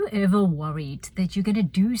ever worried that you're going to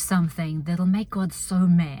do something that'll make God so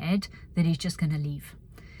mad that he's just going to leave?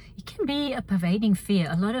 It can be a pervading fear.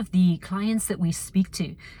 A lot of the clients that we speak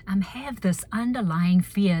to have this underlying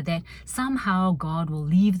fear that somehow God will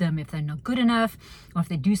leave them if they're not good enough, or if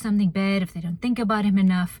they do something bad, if they don't think about him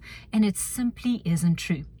enough, and it simply isn't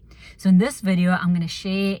true. So in this video, I'm going to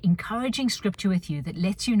share encouraging scripture with you that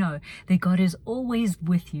lets you know that God is always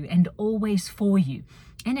with you and always for you.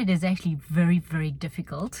 And it is actually very, very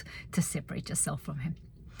difficult to separate yourself from him.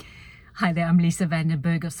 Hi there, I'm Lisa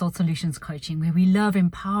Vandenberg of Salt Solutions Coaching, where we love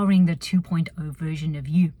empowering the 2.0 version of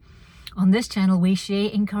you. On this channel, we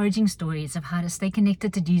share encouraging stories of how to stay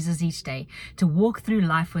connected to Jesus each day, to walk through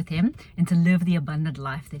life with him, and to live the abundant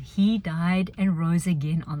life that he died and rose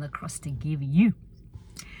again on the cross to give you.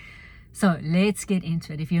 So let's get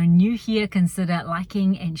into it. If you're new here, consider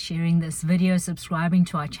liking and sharing this video, subscribing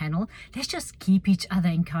to our channel. Let's just keep each other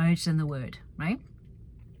encouraged in the word, right?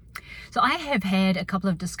 So I have had a couple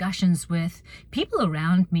of discussions with people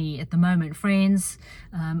around me at the moment, friends,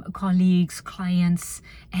 colleagues, clients,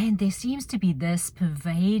 and there seems to be this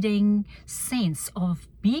pervading sense of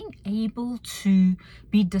being able to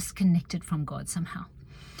be disconnected from God somehow.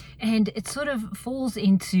 And it sort of falls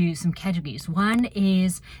into some categories. One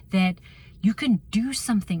is that you can do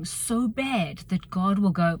something so bad that God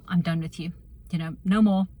will go, I'm done with you. You know, no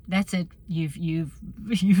more. That's it. You've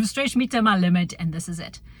stretched me to my limit, and this is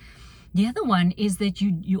it. The other one is that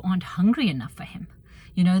you aren't hungry enough for him.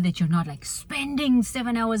 You know, that you're not like spending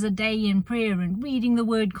 7 hours a day in prayer and reading the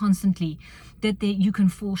word constantly, that you can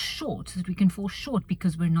fall short, that we can fall short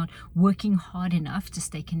because we're not working hard enough to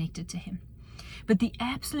stay connected to him. But the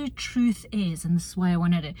absolute truth is, and this is why I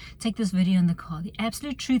wanted to take this video in the car, the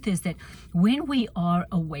absolute truth is that when we are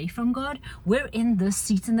away from God, we're in this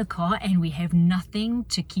seat in the car and we have nothing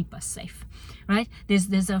to keep us safe, right?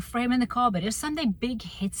 There's a frame in the car, but if something big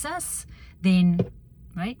hits us, then,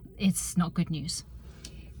 right, it's not good news.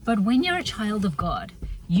 But when you're a child of God,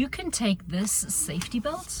 you can take this safety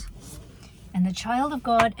belt, and the child of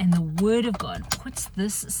God and the word of God puts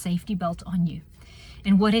this safety belt on you.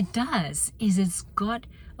 And what it does is it's got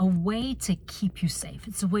a way to keep you safe.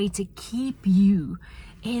 It's a way to keep you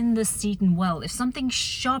in the seat and well. If something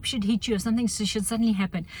sharp should hit you, if something should suddenly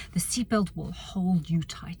happen, the seatbelt will hold you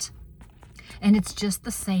tight. And it's just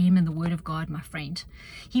the same in the word of God, my friend.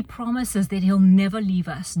 He promises that he'll never leave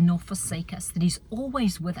us nor forsake us, that he's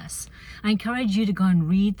always with us. I encourage you to go and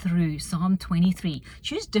read through Psalm 23.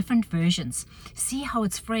 Choose different versions. See how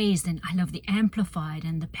it's phrased. And I love the Amplified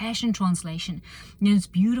and the Passion Translation. You know, it's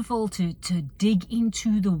beautiful to dig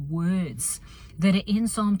into the words that are in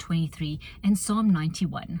Psalm 23 and Psalm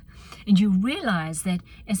 91. And you realize that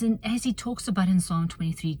as he talks about in Psalm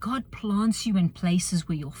 23, God plants you in places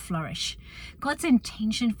where you'll flourish. God's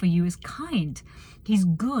intention for you is kind. He's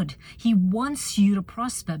good. He wants you to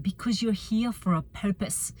prosper because you're here for a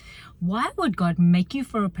purpose. Why would God make you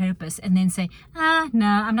for a purpose and then say, no,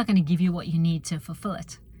 I'm not going to give you what you need to fulfill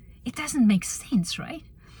it? It doesn't make sense, right?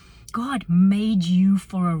 God made you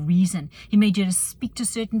for a reason. He made you to speak to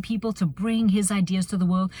certain people, to bring his ideas to the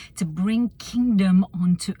world, to bring kingdom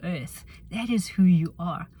onto earth. That is who you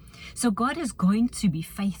are. So God is going to be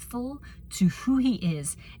faithful to who he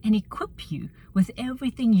is and equip you with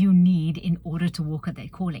everything you need in order to walk at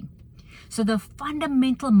that calling. So the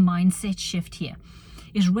fundamental mindset shift here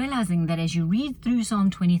is realizing that as you read through Psalm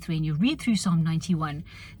 23 and you read through Psalm 91,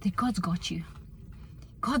 that God's got you.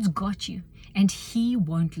 God's got you. And he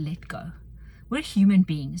won't let go. We're human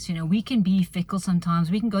beings. You know, we can be fickle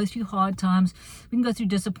sometimes. We can go through hard times. We can go through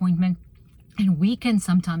disappointment. And we can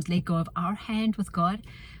sometimes let go of our hand with God.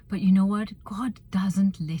 But you know what? God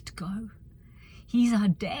doesn't let go. He's our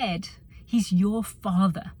dad. He's your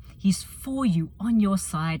father. He's for you, on your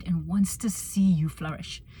side, and wants to see you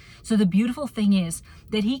flourish. So the beautiful thing is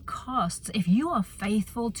that he casts, if you are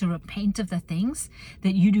faithful to repent of the things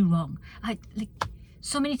that you do wrong.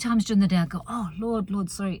 So many times during the day I go, oh, Lord,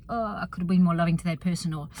 sorry. Oh, I could have been more loving to that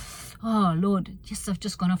person. Or, oh, Lord, I've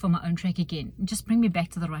just gone off on my own track again. Just bring me back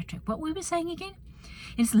to the right track. What were we saying again?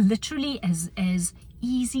 It's literally as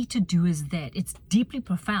easy to do as that. It's deeply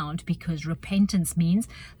profound because repentance means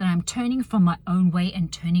that I'm turning from my own way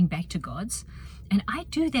and turning back to God's. And I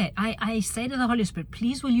do that. I say to the Holy Spirit,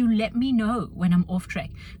 please will you let me know when I'm off track?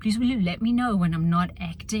 Please will you let me know when I'm not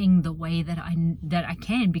acting the way that I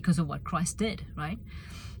can because of what Christ did, right?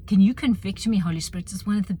 Can you convict me, Holy Spirit? It's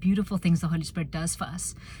one of the beautiful things the Holy Spirit does for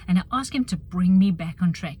us. And I ask him to bring me back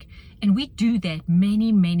on track. And we do that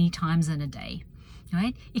many, many times in a day.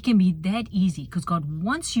 Right? It can be that easy because God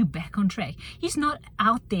wants you back on track. He's not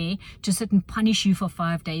out there to sit and punish you for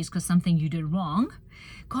 5 days because something you did wrong.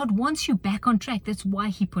 God wants you back on track. That's why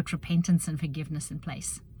he put repentance and forgiveness in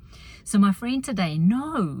place. So my friend, today,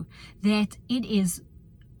 know that it is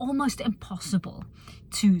almost impossible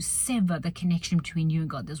to sever the connection between you and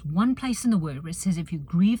God. There's one place in the Word where it says if you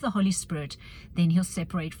grieve the Holy Spirit, then he'll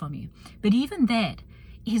separate from you. But even that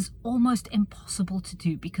is almost impossible to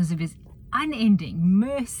do because of his unending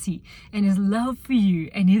mercy and his love for you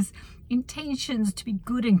and his intentions to be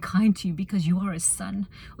good and kind to you because you are his son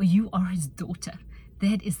or you are his daughter.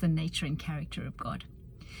 That is the nature and character of God.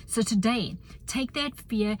 So today, take that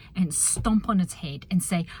fear and stomp on its head and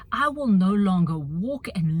say, I will no longer walk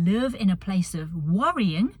and live in a place of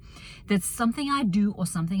worrying that something I do or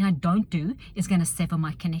something I don't do is going to sever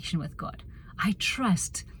my connection with God. I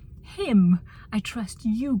trust him. I trust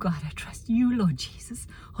you, God. I trust you, Lord Jesus.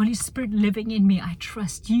 Holy Spirit living in me, I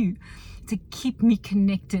trust you to keep me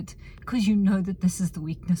connected because you know that this is the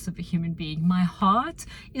weakness of a human being. My heart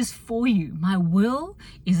is for you. My will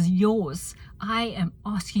is yours. I am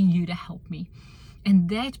asking you to help me. And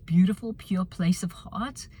that beautiful, pure place of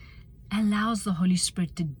heart allows the Holy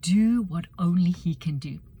Spirit to do what only he can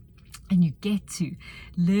do. And you get to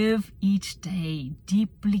live each day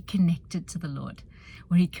deeply connected to the Lord,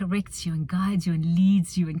 where he corrects you and guides you and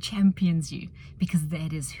leads you and champions you, because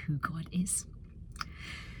that is who God is.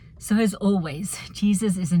 So as always,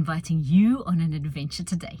 Jesus is inviting you on an adventure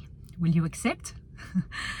today. Will you accept?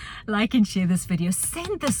 Like and share this video.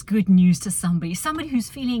 Send this good news to somebody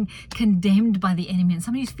who's feeling condemned by the enemy and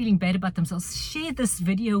somebody who's feeling bad about themselves. Share this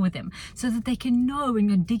video with them so that they can know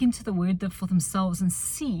and dig into the word for themselves and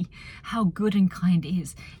see how good and kind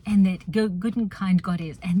is, and that good and kind God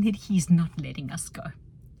is, and that he's not letting us go.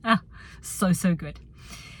 So good.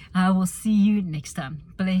 I will see you next time.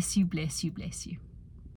 Bless you, bless you, bless you.